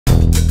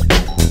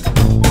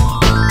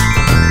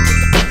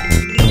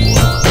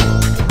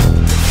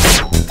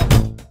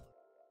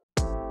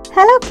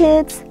Hello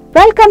kids,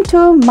 welcome to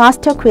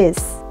MasterQuiz.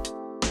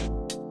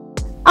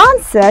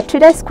 Answer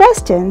today's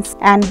questions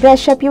and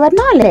brush up your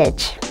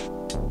knowledge.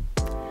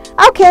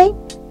 Okay,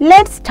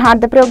 let's start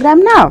the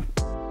program now.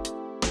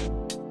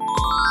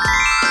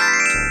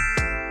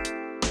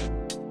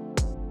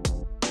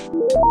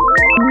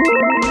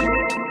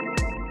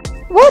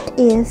 What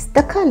is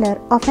the color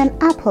of an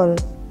apple?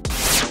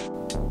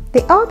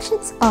 The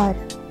options are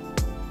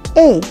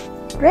A.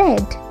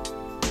 Red,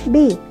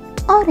 B.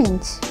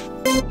 Orange,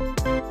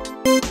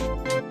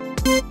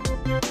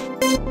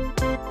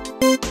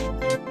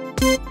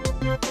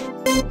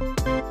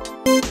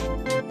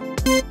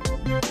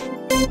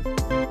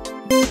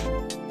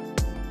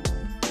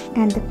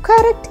 and the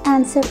correct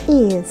answer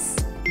is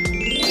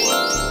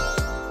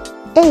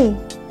A.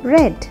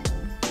 Red.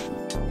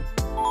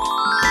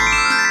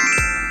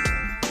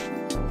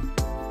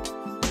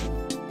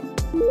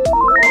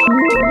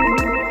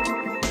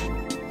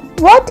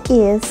 What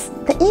is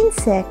the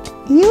insect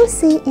you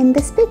see in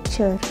this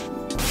picture?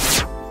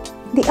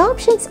 The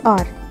options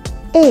are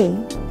A.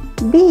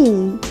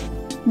 Bee,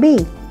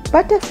 B.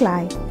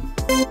 Butterfly,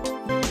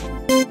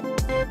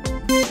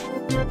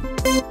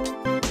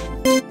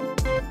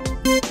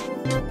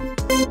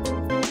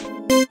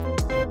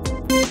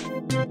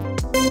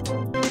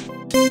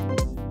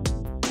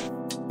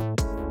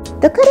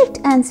 The correct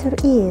answer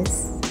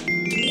is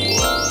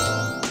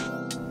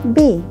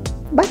B.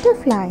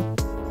 Butterfly.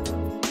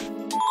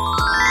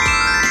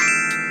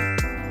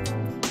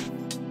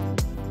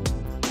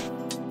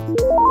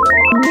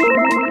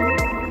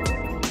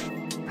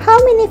 How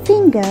many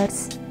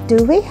fingers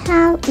do we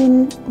have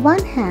in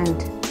one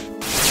hand?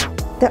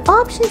 The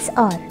options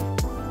are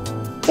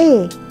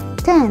A.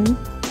 10,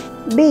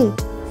 B.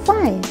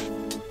 5,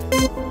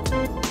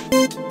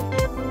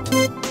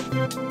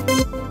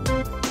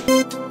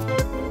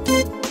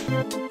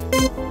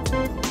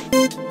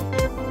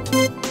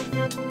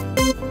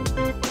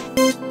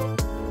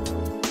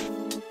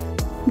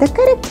 The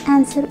correct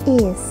answer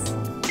is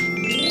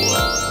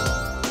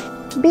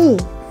B.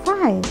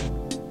 5.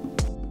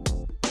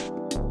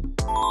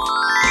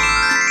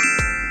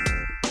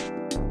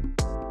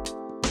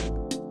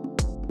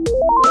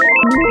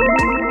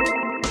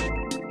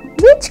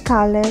 Which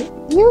color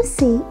you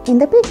see in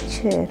the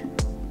picture?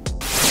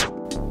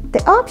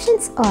 The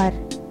options are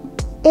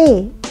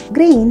A.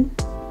 Green,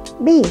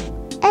 B.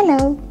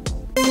 Yellow,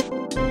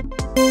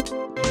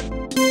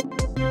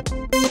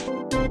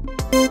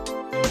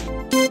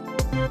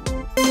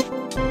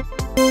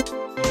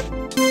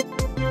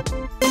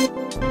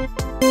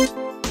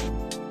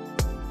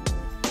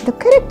 The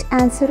correct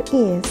answer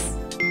is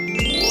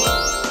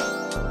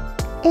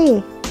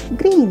A.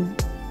 Green.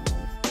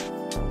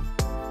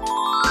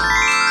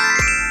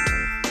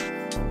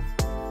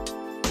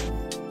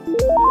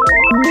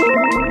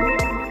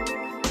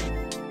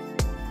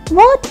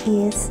 What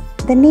is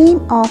the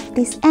name of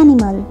this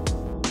animal?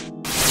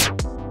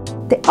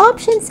 The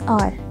options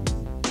are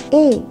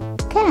A.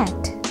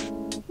 Cat,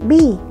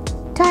 B.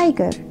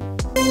 Tiger,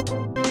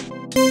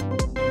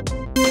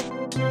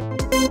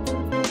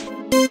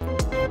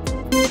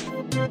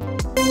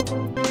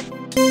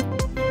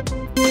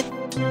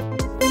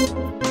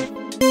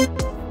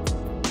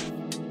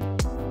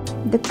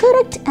 The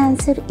correct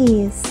answer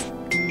is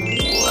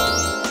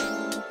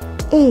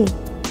A.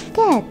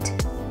 Cat.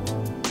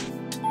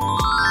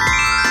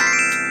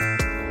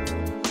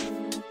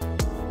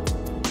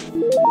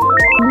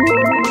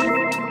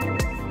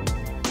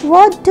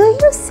 What do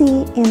you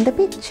see in the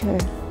picture?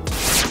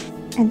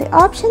 And the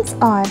options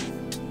are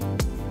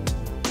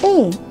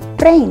A.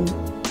 Train,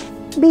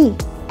 B.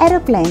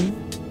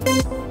 Aeroplane,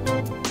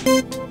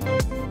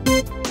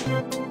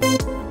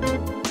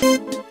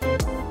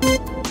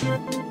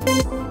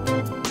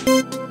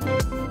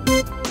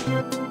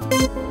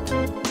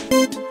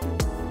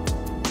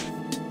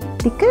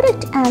 The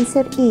correct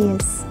answer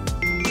is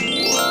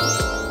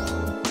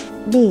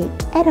B.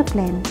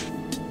 Aeroplane.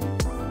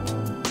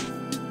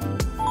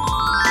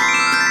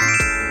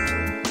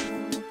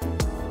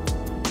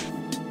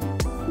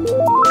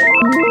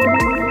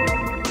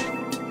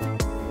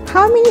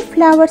 How many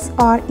flowers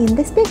are in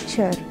this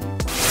picture?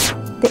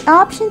 The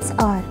options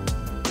are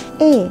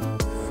A.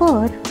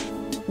 4,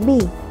 B.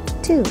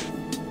 2,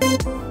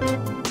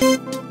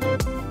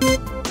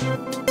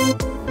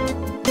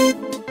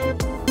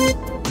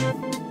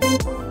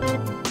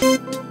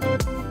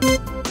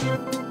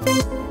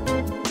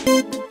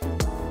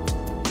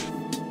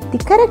 The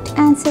correct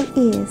answer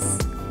is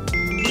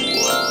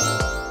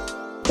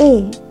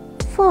A.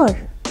 4.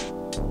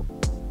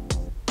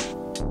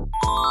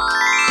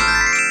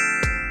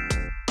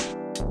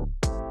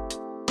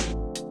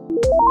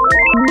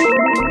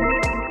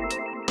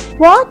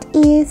 What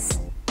is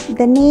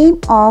the name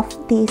of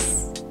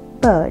this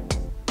bird?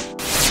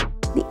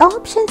 The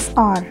options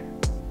are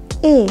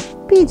A.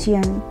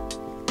 Pigeon,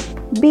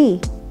 B.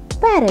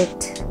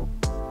 Parrot,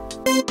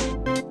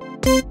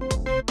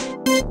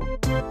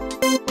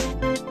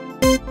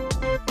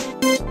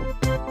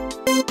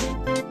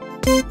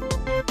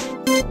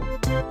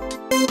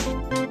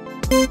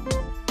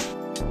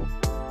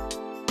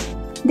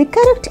 The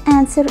correct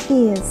answer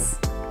is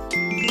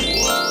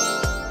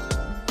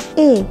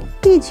A.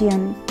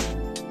 Pigeon.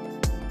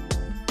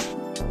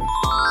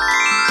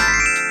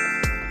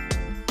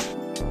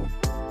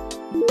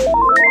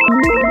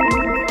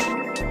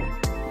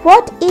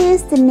 What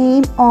is the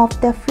name of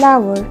the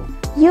flower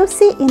you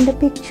see in the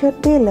picture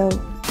below?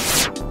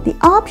 The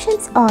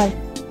options are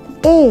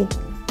A.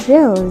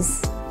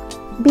 Rose,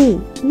 B.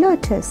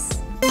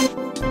 Lotus.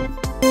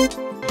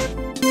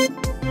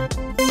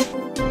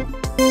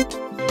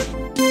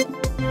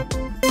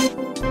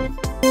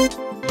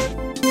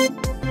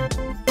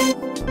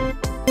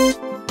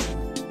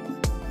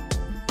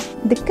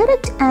 The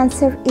correct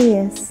answer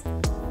is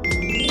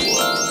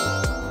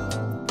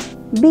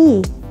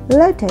B.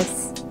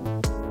 Lotus.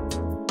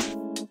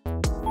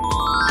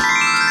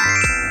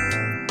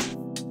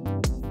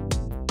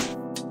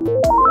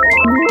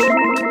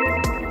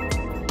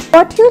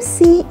 What you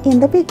see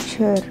in the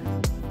picture?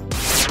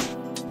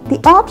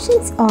 The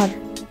options are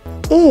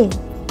A.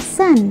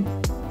 Sun,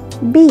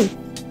 B.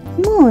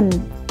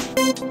 Moon.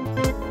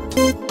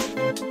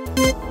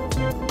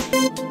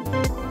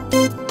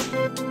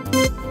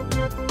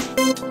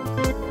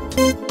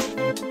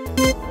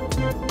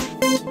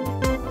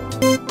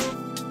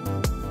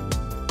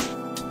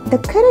 The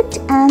correct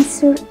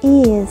answer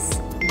is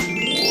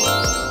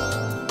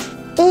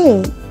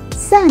A.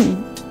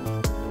 Sun.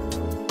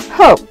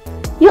 Hope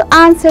you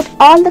answered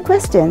all the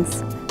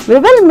questions. We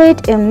will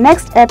meet in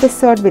next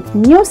episode with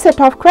new set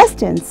of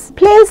questions.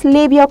 Please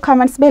leave your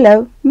comments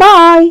below.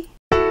 Bye.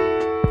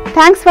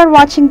 Thanks for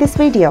watching this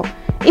video.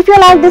 If you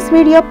like this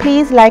video,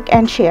 please like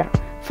and share.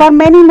 For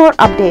many more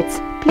updates,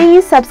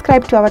 please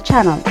subscribe to our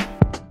channel.